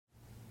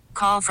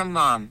Call from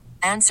mom.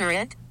 Answer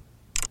it.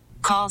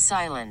 Call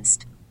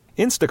silenced.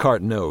 Instacart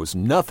knows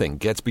nothing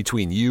gets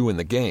between you and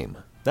the game.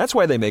 That's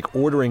why they make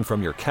ordering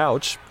from your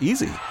couch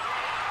easy.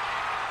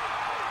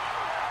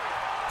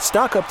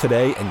 Stock up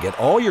today and get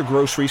all your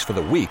groceries for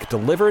the week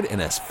delivered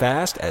in as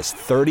fast as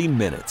 30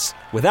 minutes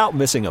without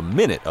missing a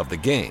minute of the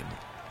game.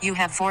 You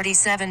have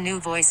 47 new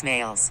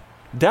voicemails.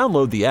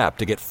 Download the app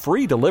to get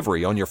free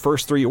delivery on your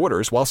first 3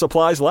 orders while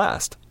supplies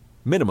last.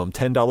 Minimum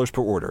 $10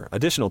 per order.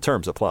 Additional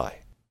terms apply.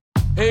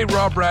 Hey,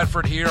 Rob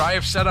Bradford here. I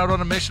have set out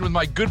on a mission with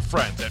my good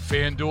friends at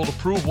FanDuel to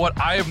prove what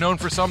I have known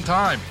for some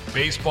time.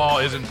 Baseball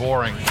isn't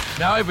boring.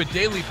 Now I have a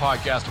daily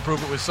podcast to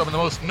prove it with some of the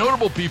most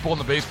notable people in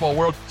the baseball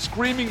world,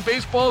 screaming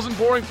baseball isn't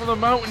boring from the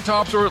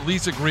mountaintops, or at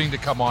least agreeing to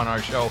come on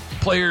our show.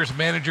 Players,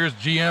 managers,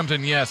 GMs,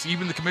 and yes,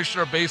 even the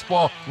commissioner of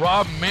baseball,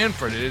 Rob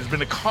Manfred. It has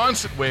been a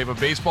constant wave of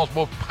baseball's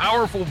most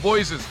powerful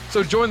voices.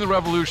 So join the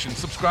revolution.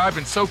 Subscribe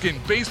and soak in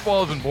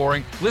Baseball Isn't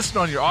Boring. Listen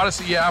on your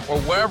Odyssey app or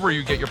wherever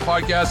you get your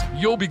podcasts.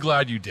 You'll be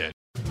glad you did.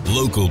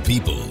 Local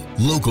people,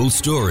 local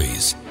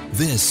stories.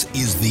 This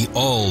is the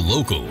All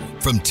Local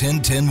from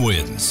 1010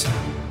 Wins.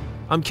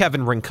 I'm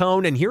Kevin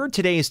Rincon, and here are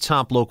today's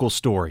top local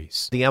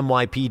stories. The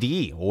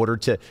NYPD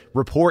ordered to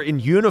report in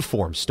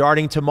uniform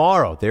starting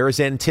tomorrow. There is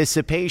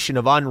anticipation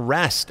of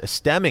unrest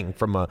stemming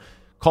from a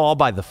call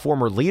by the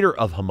former leader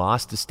of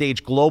Hamas to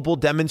stage global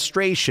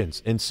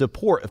demonstrations in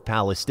support of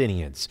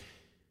Palestinians.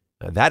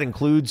 That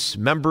includes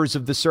members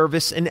of the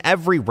service in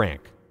every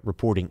rank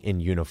reporting in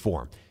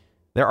uniform.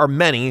 There are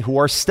many who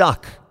are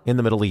stuck in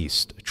the Middle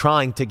East,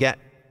 trying to get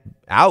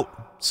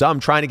out, some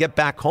trying to get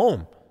back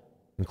home,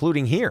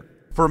 including here.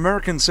 For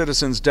American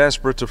citizens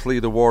desperate to flee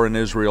the war in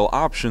Israel,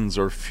 options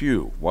are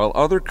few, while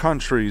other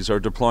countries are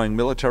deploying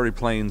military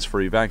planes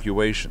for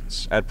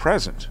evacuations. At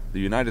present, the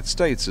United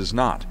States is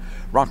not.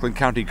 Rockland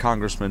County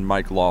Congressman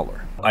Mike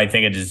Lawler. I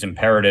think it is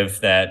imperative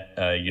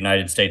that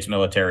United States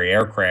military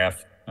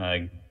aircraft,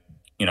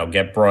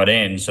 get brought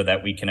in so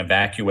that we can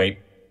evacuate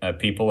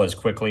people as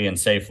quickly and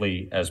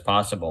safely as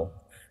possible.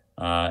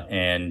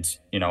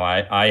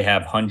 I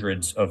have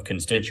hundreds of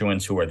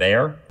constituents who are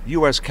there.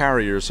 U.S.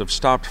 carriers have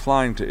stopped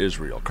flying to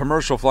Israel.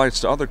 Commercial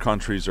flights to other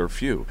countries are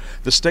few.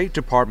 The State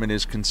Department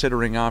is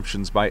considering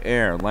options by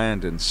air,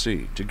 land, and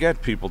sea to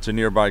get people to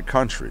nearby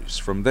countries.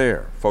 From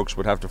there, folks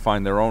would have to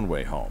find their own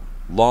way home.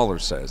 Lawler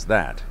says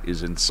that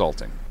is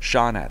insulting.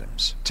 Sean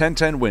Adams,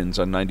 1010 Wins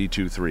on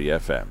 92.3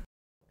 FM.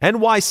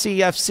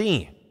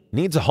 NYCFC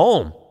needs a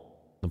home.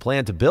 The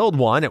plan to build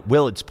one at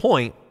Willets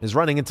Point is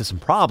running into some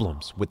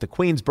problems with the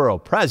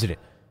Queensboro president.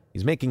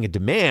 He's making a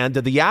demand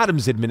of the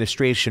Adams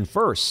administration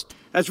first.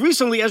 As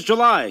recently as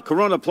July,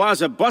 Corona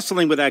Plaza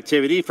bustling with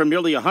activity from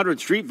nearly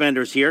 100 street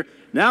vendors here,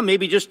 now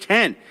maybe just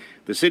 10.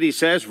 The city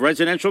says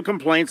residential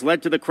complaints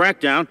led to the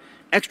crackdown,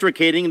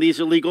 extricating these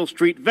illegal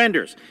street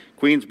vendors.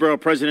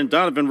 Queensboro President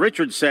Donovan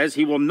Richards says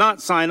he will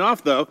not sign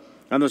off, though,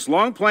 on this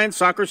long-planned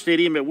soccer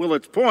stadium at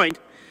Willets Point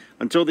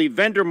until the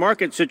vendor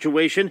market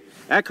situation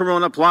at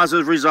Corona Plaza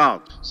is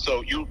resolved.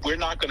 So we're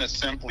not going to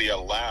simply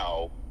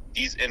allow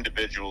these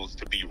individuals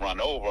to be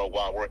run over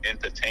while we're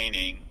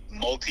entertaining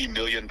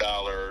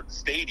multi-million-dollar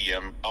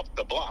stadium up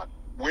the block.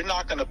 We're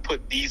not going to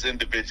put these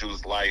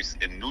individuals' lives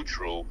in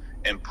neutral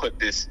and put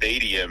this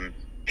stadium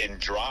in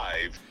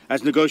drive.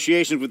 As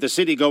negotiations with the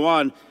city go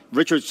on,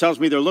 Richards tells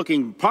me they're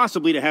looking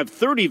possibly to have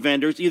 30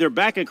 vendors either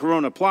back at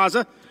Corona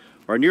Plaza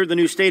or near the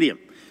new stadium.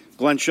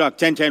 Glenn Schuck,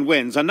 1010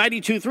 Wins on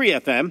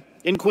 92.3 FM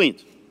in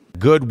Queens.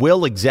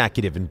 Goodwill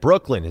executive in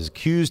Brooklyn is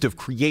accused of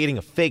creating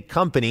a fake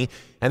company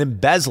and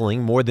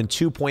embezzling more than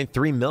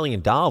 $2.3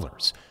 million.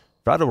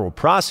 Federal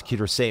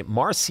prosecutors say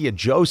Marcia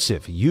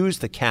Joseph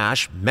used the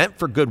cash meant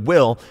for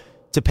Goodwill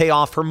to pay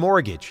off her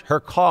mortgage,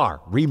 her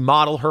car,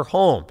 remodel her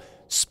home,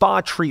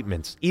 spa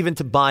treatments, even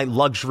to buy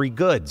luxury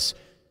goods.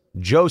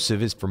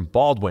 Joseph is from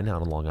Baldwin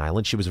out on Long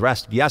Island. She was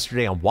arrested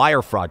yesterday on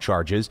wire fraud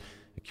charges,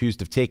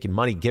 accused of taking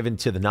money given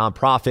to the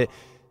nonprofit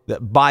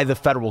by the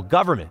federal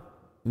government,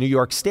 New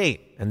York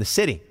State, and the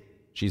city.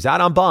 She's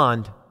out on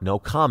bond. No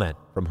comment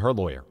from her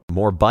lawyer.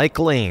 More bike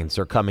lanes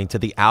are coming to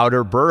the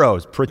outer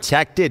boroughs,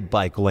 protected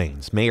bike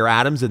lanes. Mayor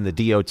Adams and the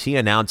DOT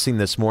announcing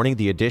this morning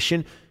the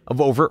addition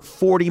of over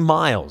 40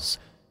 miles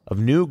of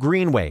new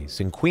greenways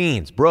in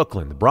Queens,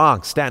 Brooklyn, the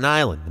Bronx, Staten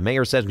Island. The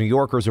mayor says New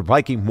Yorkers are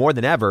biking more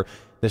than ever.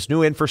 This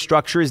new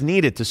infrastructure is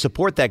needed to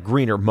support that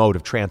greener mode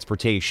of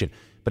transportation.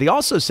 But he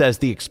also says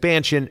the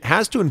expansion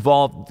has to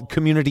involve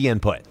community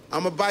input.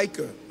 I'm a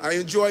biker. I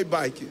enjoy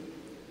biking.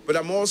 But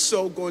I'm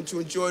also going to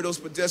enjoy those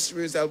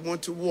pedestrians that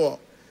want to walk.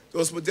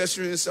 Those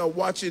pedestrians are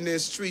watching their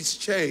streets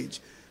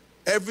change.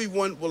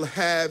 Everyone will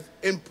have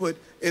input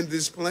in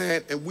this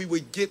plan, and we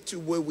will get to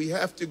where we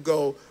have to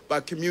go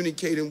by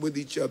communicating with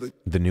each other.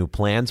 The new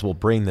plans will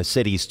bring the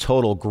city's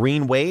total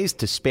greenways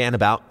to span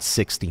about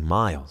 60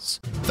 miles.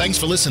 Thanks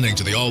for listening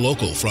to the All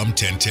Local from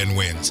 1010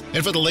 Wins.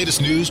 And for the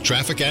latest news,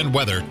 traffic, and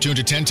weather, tune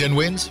to 1010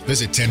 Wins,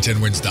 visit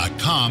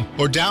 1010wins.com,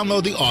 or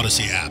download the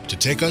Odyssey app to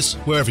take us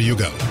wherever you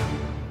go.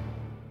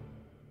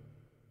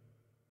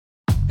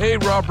 Hey,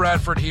 Rob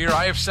Bradford here.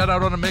 I have set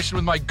out on a mission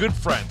with my good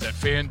friends at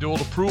FanDuel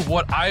to prove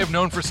what I have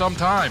known for some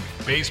time.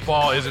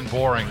 Baseball isn't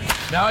boring.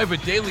 Now I have a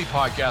daily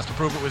podcast to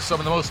prove it with some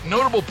of the most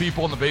notable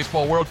people in the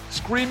baseball world,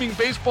 screaming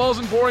baseball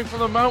isn't boring from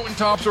the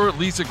mountaintops, or at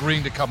least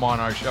agreeing to come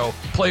on our show.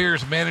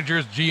 Players,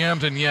 managers,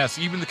 GMs, and yes,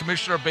 even the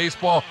commissioner of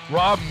baseball,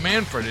 Rob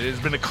Manfred. It has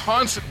been a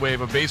constant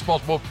wave of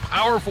baseball's most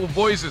powerful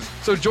voices.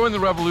 So join the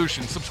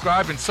revolution.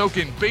 Subscribe and soak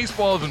in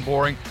Baseball Isn't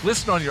Boring.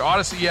 Listen on your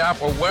Odyssey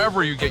app or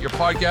wherever you get your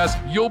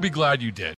podcasts. You'll be glad you did.